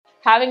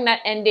having that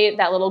end date,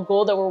 that little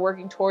goal that we're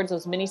working towards,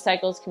 those mini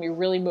cycles can be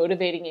really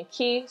motivating and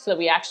key so that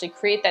we actually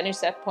create that new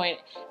set point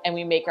and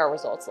we make our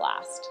results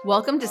last.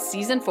 Welcome to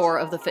Season 4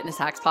 of the Fitness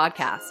Hacks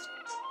Podcast.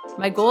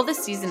 My goal this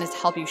season is to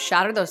help you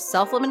shatter those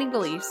self-limiting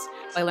beliefs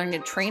by learning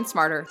to train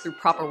smarter through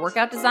proper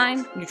workout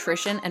design,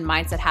 nutrition, and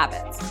mindset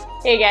habits.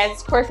 Hey guys,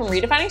 it's Corey from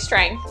Redefining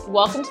Strength.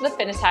 Welcome to the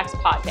Fitness Hacks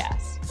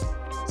Podcast.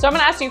 So I'm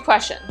going to ask you a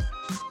question.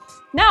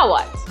 Now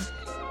what?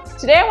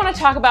 Today I want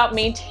to talk about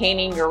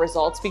maintaining your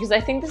results because I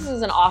think this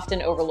is an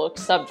often overlooked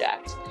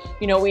subject.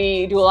 You know,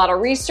 we do a lot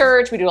of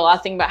research, we do a lot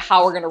of thinking about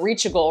how we're going to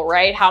reach a goal,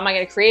 right? How am I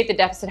going to create the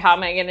deficit? How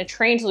am I going to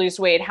train to lose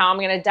weight? How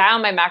am I going to dial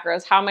my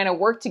macros? How am I going to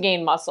work to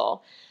gain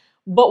muscle?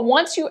 But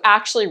once you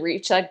actually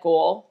reach that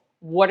goal,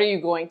 what are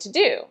you going to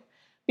do?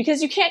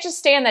 Because you can't just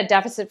stay in that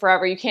deficit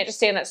forever. You can't just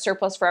stay in that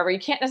surplus forever. You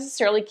can't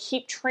necessarily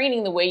keep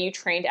training the way you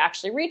train to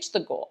actually reach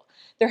the goal.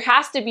 There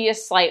has to be a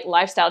slight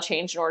lifestyle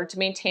change in order to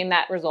maintain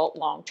that result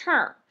long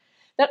term.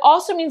 That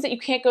also means that you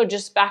can't go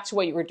just back to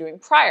what you were doing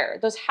prior.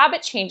 Those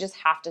habit changes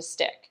have to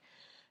stick.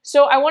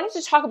 So I wanted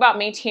to talk about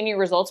maintaining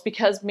results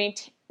because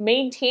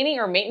maintaining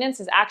or maintenance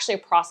is actually a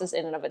process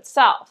in and of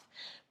itself.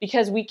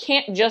 Because we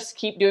can't just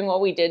keep doing what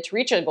we did to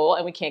reach a goal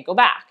and we can't go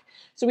back.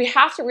 So we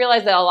have to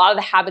realize that a lot of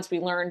the habits we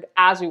learned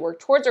as we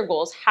work towards our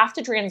goals have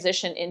to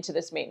transition into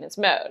this maintenance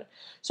mode.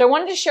 So I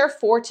wanted to share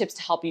 4 tips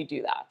to help you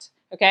do that,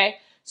 okay?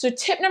 So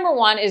tip number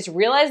 1 is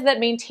realize that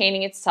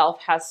maintaining itself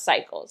has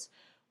cycles.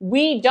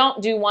 We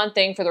don't do one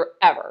thing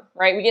forever,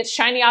 right? We get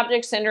shiny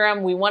object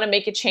syndrome. We want to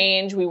make a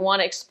change. We want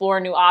to explore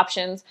new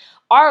options.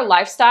 Our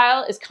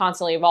lifestyle is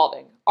constantly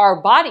evolving.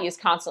 Our body is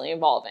constantly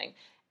evolving.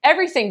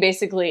 Everything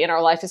basically in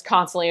our life is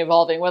constantly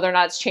evolving, whether or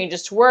not it's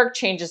changes to work,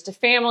 changes to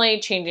family,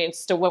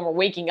 changes to when we're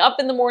waking up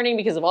in the morning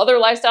because of other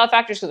lifestyle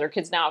factors, because our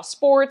kids now have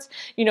sports,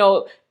 you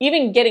know,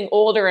 even getting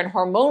older and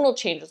hormonal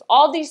changes.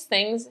 All these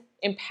things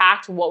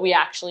impact what we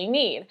actually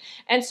need.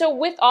 And so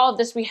with all of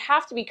this, we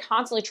have to be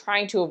constantly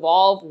trying to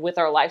evolve with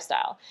our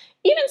lifestyle.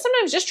 Even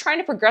sometimes just trying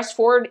to progress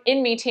forward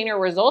in maintaining our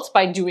results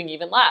by doing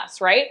even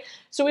less, right?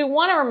 So we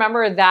want to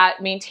remember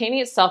that maintaining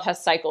itself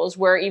has cycles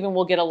where even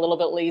we'll get a little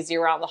bit lazy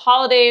around the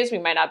holidays. We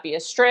might not be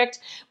as strict,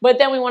 but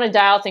then we want to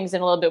dial things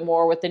in a little bit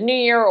more with the new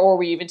year, or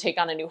we even take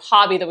on a new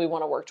hobby that we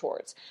want to work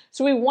towards.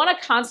 So we want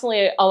to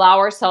constantly allow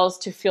ourselves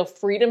to feel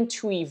freedom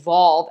to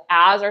evolve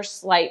as our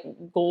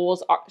slight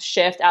goals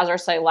shift, as our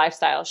slight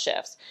lifestyle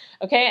shifts.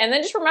 Okay. And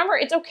then just remember,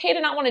 it's okay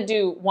to not want to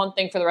do one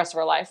thing for the rest of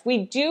our life. We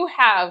do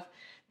have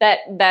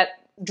that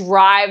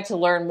drive to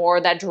learn more,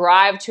 that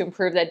drive to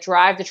improve, that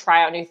drive to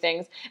try out new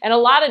things. And a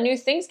lot of new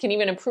things can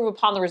even improve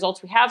upon the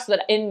results we have, so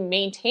that in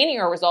maintaining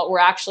our result, we're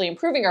actually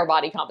improving our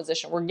body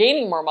composition. We're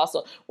gaining more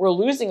muscle. We're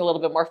losing a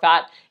little bit more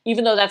fat,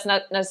 even though that's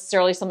not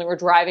necessarily something we're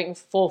driving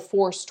full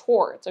force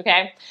towards,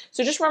 okay?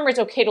 So just remember, it's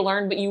okay to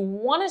learn, but you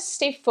want to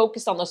stay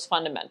focused on those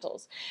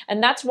fundamentals.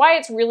 And that's why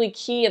it's really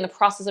key in the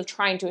process of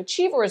trying to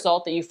achieve a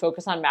result that you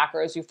focus on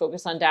macros, you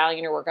focus on dialing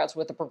in your workouts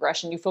with the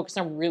progression, you focus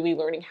on really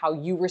learning how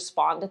you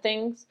respond to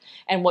things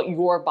and what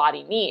your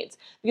body needs,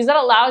 because that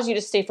allows you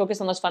to stay focused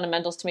on those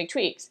fundamentals to make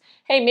tweaks.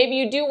 Hey, maybe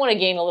you do want to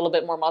gain a little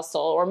bit more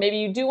muscle, or maybe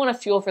you do want to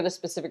fuel for the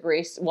specific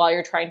race while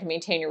you're trying to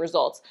maintain your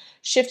results.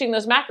 Shifting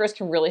those macros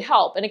can really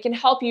help, and it can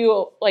help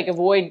you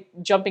avoid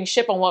jumping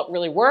ship on what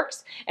really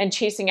works and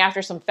chasing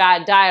after some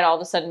fad diet all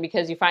of a sudden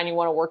because you find you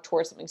want to work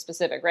towards something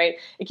specific, right?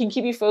 It can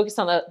keep you focused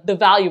on the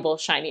valuable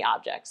shiny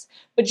objects.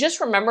 But just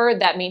remember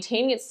that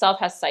maintaining itself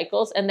has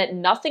cycles and that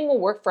nothing will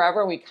work forever,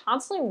 and we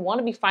constantly want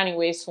to be finding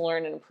ways to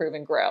learn and improve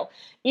and grow.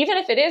 Even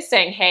if it is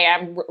saying, hey,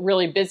 I'm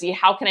really busy,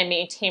 how can I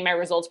maintain my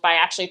results by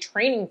actually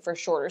training for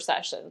shorter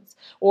sessions,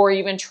 or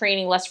even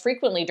training less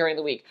frequently during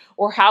the week?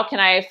 Or how can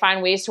I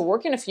find ways to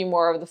work in a few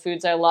more of the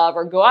foods I love,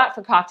 or go out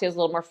for cocktails a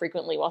little more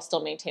frequently while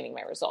still maintaining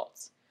my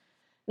results?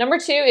 Number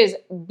 2 is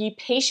be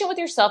patient with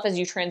yourself as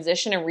you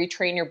transition and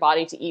retrain your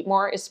body to eat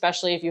more,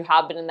 especially if you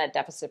have been in that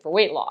deficit for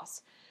weight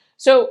loss.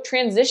 So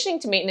transitioning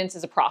to maintenance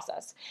is a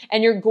process,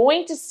 and you're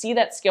going to see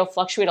that scale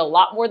fluctuate a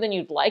lot more than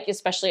you'd like,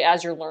 especially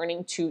as you're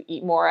learning to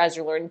eat more, as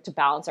you're learning to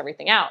balance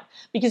everything out,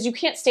 because you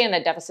can't stay in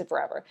that deficit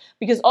forever.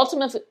 Because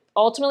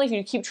ultimately, if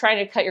you keep trying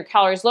to cut your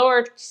calories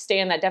lower, stay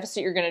in that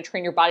deficit, you're going to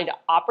train your body to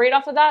operate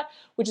off of that,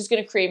 which is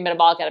going to create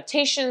metabolic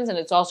adaptations, and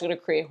it's also going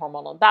to create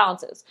hormonal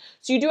imbalances.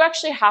 So you do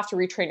actually have to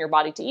retrain your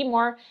body to eat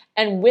more.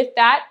 And with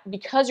that,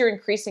 because you're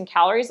increasing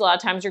calories, a lot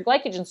of times your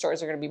glycogen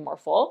stores are going to be more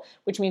full,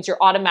 which means you're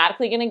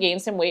automatically going to gain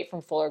some weight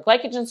from fuller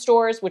glycogen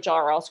stores, which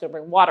are also going to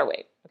bring water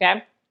weight,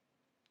 okay?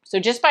 So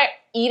just by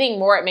eating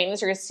more at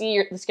maintenance, you're going to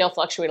see the scale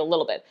fluctuate a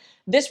little bit.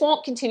 This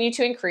won't continue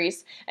to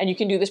increase, and you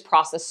can do this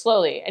process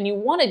slowly. And you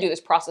want to do this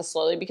process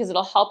slowly because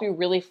it'll help you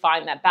really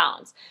find that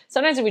balance.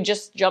 Sometimes if we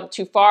just jump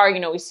too far,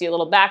 we see a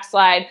little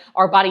backslide.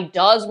 Our body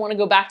does want to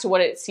go back to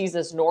what it sees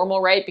as normal,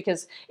 right?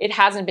 Because it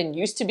hasn't been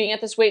used to being at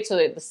this weight, so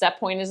that the set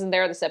point isn't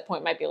there. The set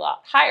point might be a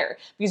lot higher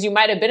because you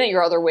might have been at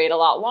your other weight a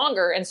lot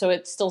longer, and so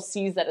it still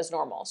sees that as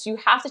normal. So you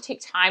have to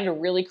take time to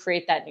really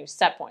create that new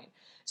set point.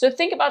 So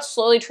think about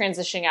slowly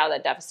transitioning out of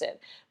that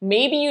deficit.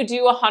 Maybe you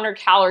do 100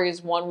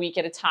 calories 1 week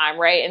at a time,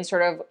 right? And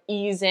sort of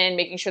ease in,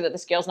 making sure that the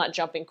scale's not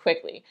jumping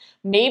quickly.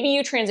 Maybe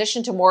you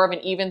transition to more of an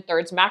even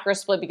thirds macro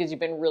split because you've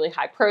been really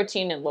high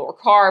protein and lower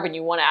carb and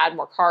you want to add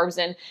more carbs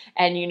in.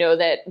 And you know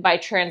that by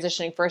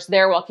transitioning first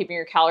there while keeping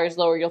your calories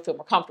lower, you'll feel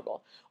more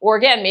comfortable. Or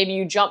again, maybe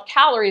you jump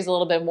calories a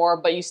little bit more,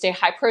 but you stay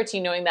high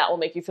protein, knowing that will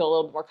make you feel a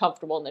little bit more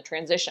comfortable in the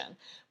transition.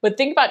 But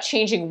think about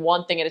changing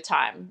one thing at a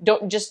time.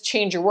 Don't just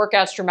change your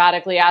workouts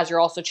dramatically as you're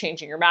also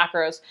changing your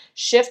macros.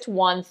 Shift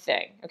one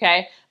thing,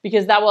 okay?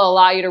 Because that will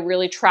allow you to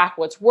really track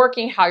what's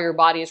working, how your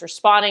body is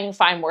responding,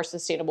 find more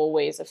sustainable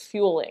ways of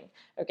fueling,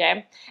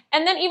 okay?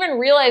 And then even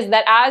realize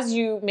that as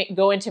you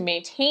go into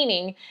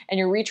maintaining and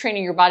you're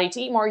retraining your body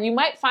to eat more, you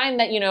might find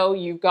that,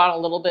 you've gone a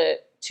little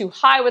bit too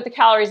high with the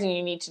calories and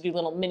you need to do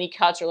little mini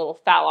cuts or little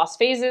fat loss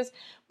phases.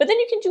 But then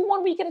you can do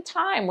 1 week at a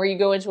time where you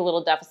go into a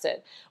little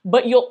deficit.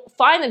 But you'll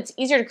find that it's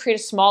easier to create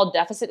a small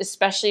deficit,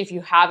 especially if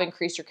you have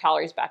increased your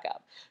calories back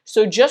up.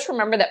 So just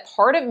remember that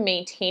part of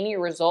maintaining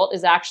your result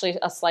is actually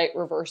a slight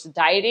reverse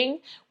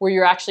dieting, where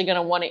you're actually going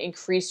to want to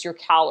increase your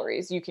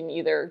calories. You can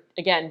either,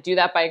 again, do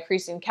that by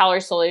increasing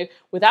calories slowly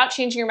without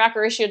changing your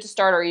macro ratio to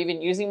start, or even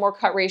using more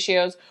cut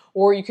ratios,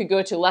 or you could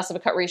go to less of a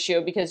cut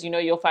ratio because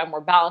you'll find more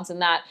balance in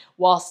that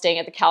while staying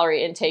at the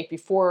calorie intake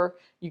before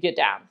you get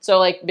down. So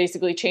like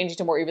basically changing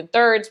to more even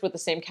thirds with the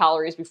same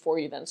calories before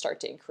you then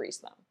start to increase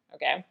them,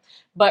 okay?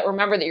 But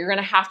remember that you're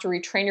gonna have to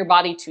retrain your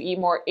body to eat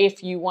more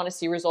if you wanna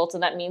see results,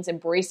 and that means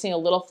embracing a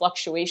little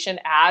fluctuation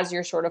as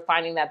you're sort of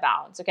finding that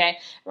balance, okay?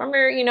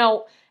 Remember,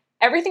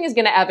 everything is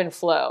gonna ebb and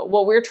flow.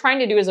 What we're trying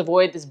to do is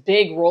avoid this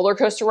big roller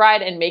coaster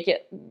ride and make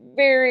it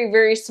very,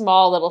 very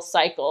small little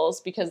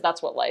cycles, because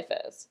that's what life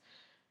is.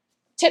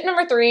 Tip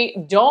number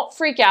 3, don't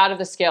freak out if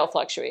the scale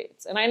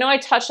fluctuates. And I know I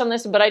touched on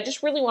this, but I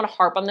just really want to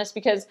harp on this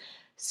because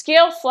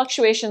scale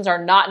fluctuations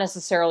are not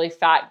necessarily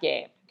fat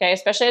gain, okay?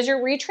 Especially as you're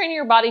retraining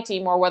your body to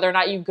eat more, whether or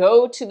not you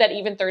go to that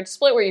even third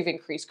split where you've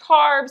increased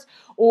carbs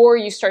or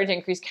you started to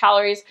increase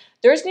calories,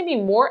 there's going to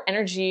be more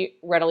energy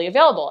readily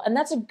available. And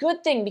that's a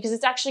good thing because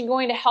it's actually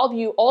going to help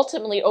you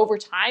ultimately over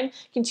time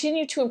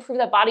continue to improve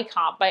that body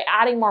comp by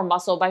adding more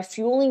muscle, by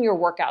fueling your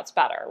workouts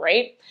better,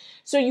 right?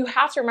 So you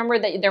have to remember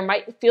that there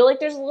might feel like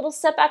there's a little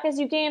setback as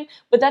you gain,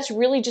 but that's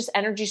really just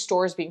energy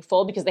stores being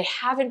full because they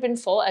haven't been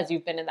full as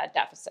you've been in that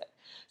deficit.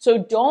 So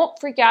don't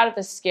freak out if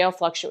the scale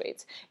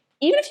fluctuates.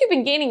 Even if you've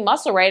been gaining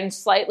muscle, right, and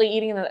slightly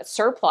eating in that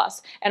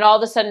surplus, and all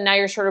of a sudden now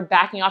you're sort of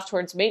backing off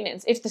towards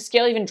maintenance, if the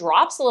scale even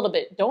drops a little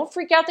bit, don't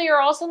freak out that you're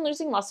all of a sudden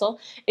losing muscle.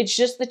 It's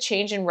just the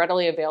change in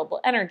readily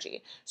available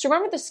energy. So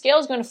remember, the scale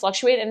is going to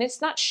fluctuate, and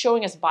it's not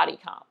showing us body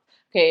comp.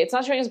 Okay, it's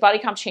not showing us body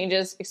comp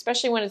changes,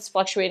 especially when it's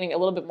fluctuating a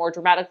little bit more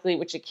dramatically,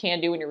 which it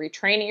can do when you're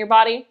retraining your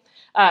body.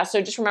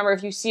 So just remember,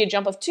 if you see a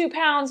jump of 2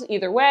 pounds,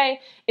 either way,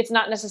 it's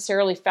not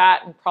necessarily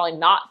fat and probably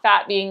not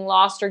fat being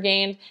lost or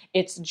gained.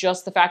 It's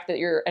just the fact that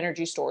your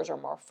energy stores are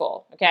more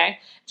full, okay?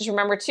 Just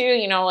remember too,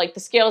 like the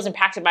scale is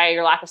impacted by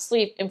your lack of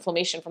sleep,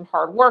 inflammation from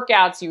hard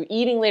workouts, you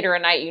eating later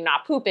at night, you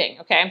not pooping,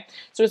 okay?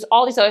 So it's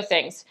all these other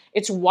things.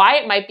 It's why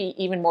it might be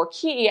even more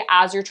key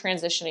as you're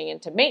transitioning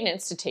into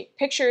maintenance to take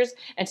pictures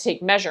and to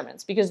take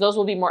measurements, because those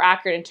will be more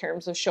accurate in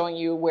terms of showing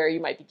you where you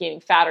might be gaining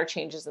fat or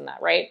changes in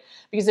that, right?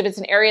 Because if it's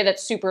an area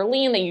that's super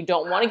lean that you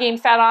don't want to gain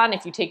fat on,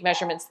 if you take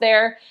measurements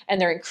there and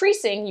they're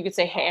increasing, you could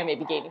say, hey, I may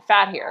be gaining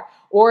fat here.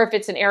 Or if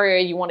it's an area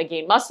you want to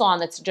gain muscle on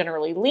that's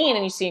generally lean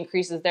and you see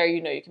increases there,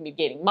 you can be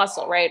gaining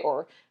muscle, right?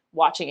 Or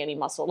watching any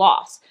muscle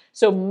loss.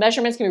 So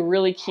measurements can be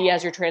really key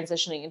as you're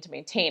transitioning into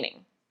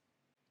maintaining.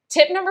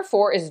 Tip number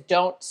 4 is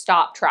don't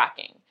stop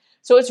tracking.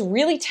 So it's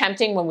really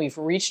tempting when we've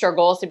reached our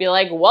goals to be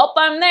like, well,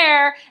 I'm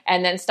there,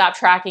 and then stop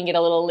tracking, get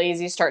a little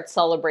lazy, start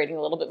celebrating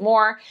a little bit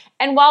more.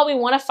 And while we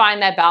want to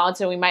find that balance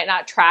and we might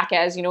not track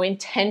as,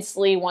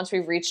 intensely once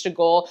we've reached a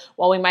goal,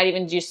 while we might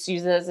even just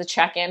use it as a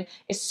check-in,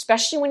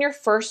 especially when you're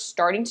first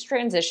starting to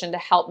transition, to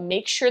help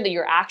make sure that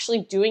you're actually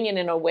doing it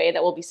in a way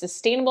that will be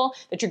sustainable,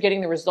 that you're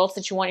getting the results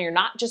that you want, and you're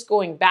not just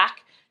going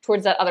back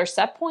towards that other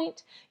set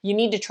point, you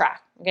need to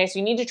track. Okay, so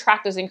you need to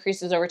track those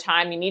increases over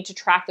time. You need to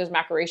track those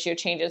macro ratio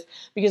changes,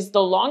 because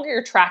the longer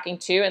you're tracking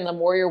too, and the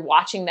more you're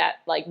watching that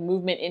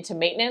movement into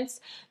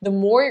maintenance, the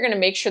more you're going to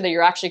make sure that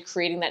you're actually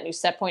creating that new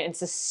set point and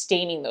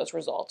sustaining those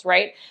results,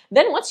 right?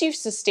 Then once you've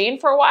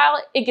sustained for a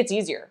while, it gets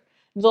easier.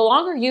 The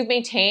longer you've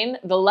maintained,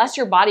 the less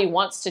your body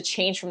wants to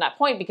change from that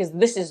point, because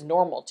this is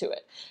normal to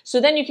it. So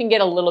then you can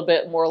get a little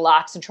bit more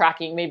lax in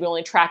tracking, maybe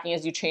only tracking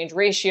as you change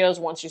ratios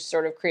once you've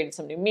sort of created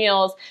some new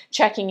meals,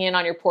 checking in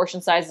on your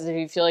portion sizes if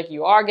you feel like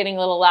you are getting a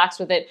little lax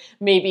with it.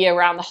 Maybe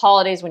around the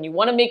holidays when you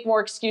want to make more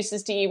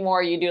excuses to eat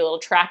more, you do a little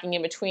tracking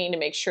in between to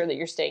make sure that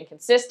you're staying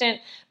consistent.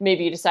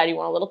 Maybe you decide you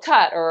want a little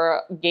cut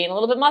or gain a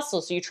little bit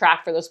muscle, so you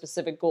track for those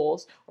specific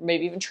goals, or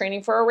maybe even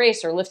training for a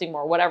race or lifting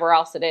more, whatever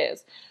else it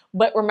is.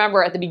 But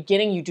remember, at the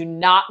beginning, you do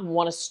not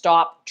want to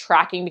stop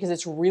tracking because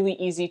it's really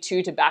easy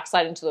to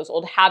backslide into those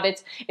old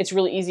habits. It's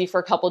really easy for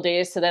a couple of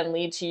days to then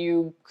lead to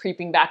you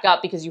creeping back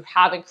up because you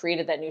haven't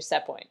created that new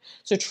set point.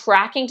 So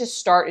tracking to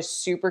start is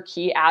super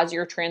key as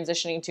you're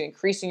transitioning to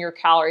increasing your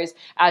calories,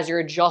 as you're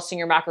adjusting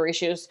your macro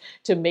ratios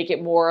to make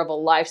it more of a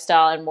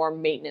lifestyle and more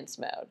maintenance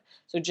mode.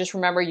 So just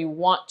remember, you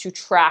want to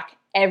track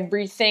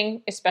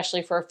everything,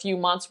 especially for a few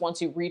months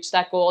once you reach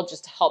that goal,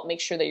 just to help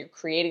make sure that you're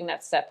creating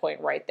that set point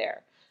right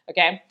there.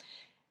 Okay?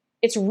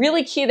 It's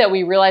really key that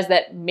we realize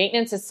that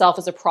maintenance itself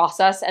is a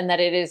process and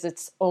that it is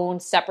its own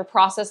separate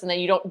process, and that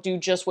you don't do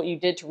just what you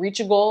did to reach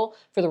a goal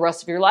for the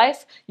rest of your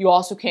life. You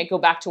also can't go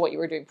back to what you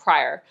were doing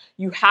prior.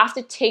 You have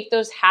to take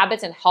those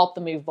habits and help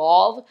them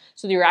evolve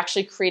so that you're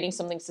actually creating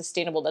something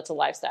sustainable that's a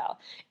lifestyle.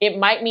 It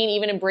might mean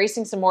even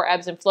embracing some more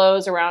ebbs and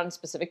flows around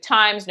specific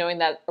times, knowing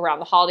that around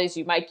the holidays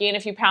you might gain a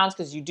few pounds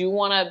because you do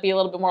want to be a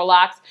little bit more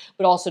lax,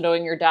 but also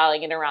knowing you're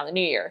dialing in around the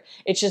new year.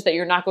 It's just that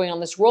you're not going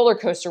on this roller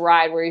coaster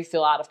ride where you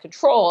feel out of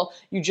control.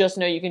 You just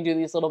know you can do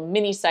these little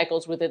mini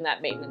cycles within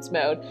that maintenance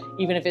mode,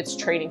 even if it's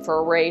training for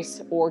a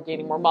race or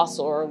gaining more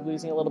muscle or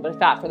losing a little bit of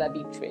fat for that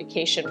beach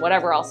vacation,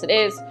 whatever else it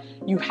is.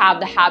 You have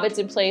the habits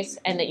in place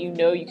and that you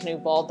know you can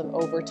evolve them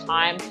over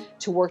time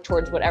to work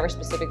towards whatever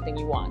specific thing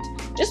you want.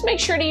 Just make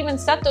sure to even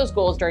set those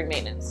goals during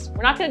maintenance.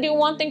 We're not going to do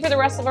one thing for the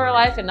rest of our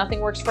life and nothing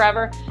works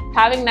forever.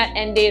 Having that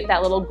end date,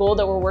 that little goal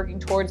that we're working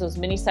towards, those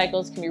mini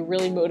cycles can be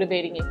really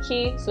motivating and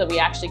key so that we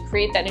actually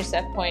create that new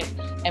set point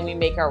and we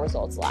make our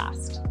results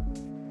last.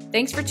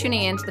 Thanks for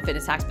tuning in to the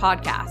Fitness Hacks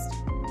podcast.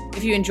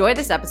 If you enjoyed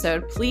this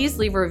episode, please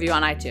leave a review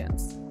on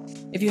iTunes.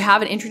 If you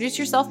haven't introduced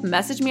yourself,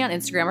 message me on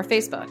Instagram or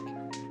Facebook.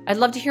 I'd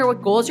love to hear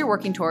what goals you're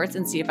working towards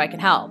and see if I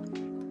can help.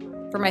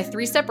 For my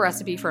 3-step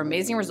recipe for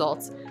amazing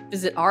results,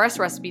 visit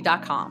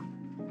rsrecipe.com.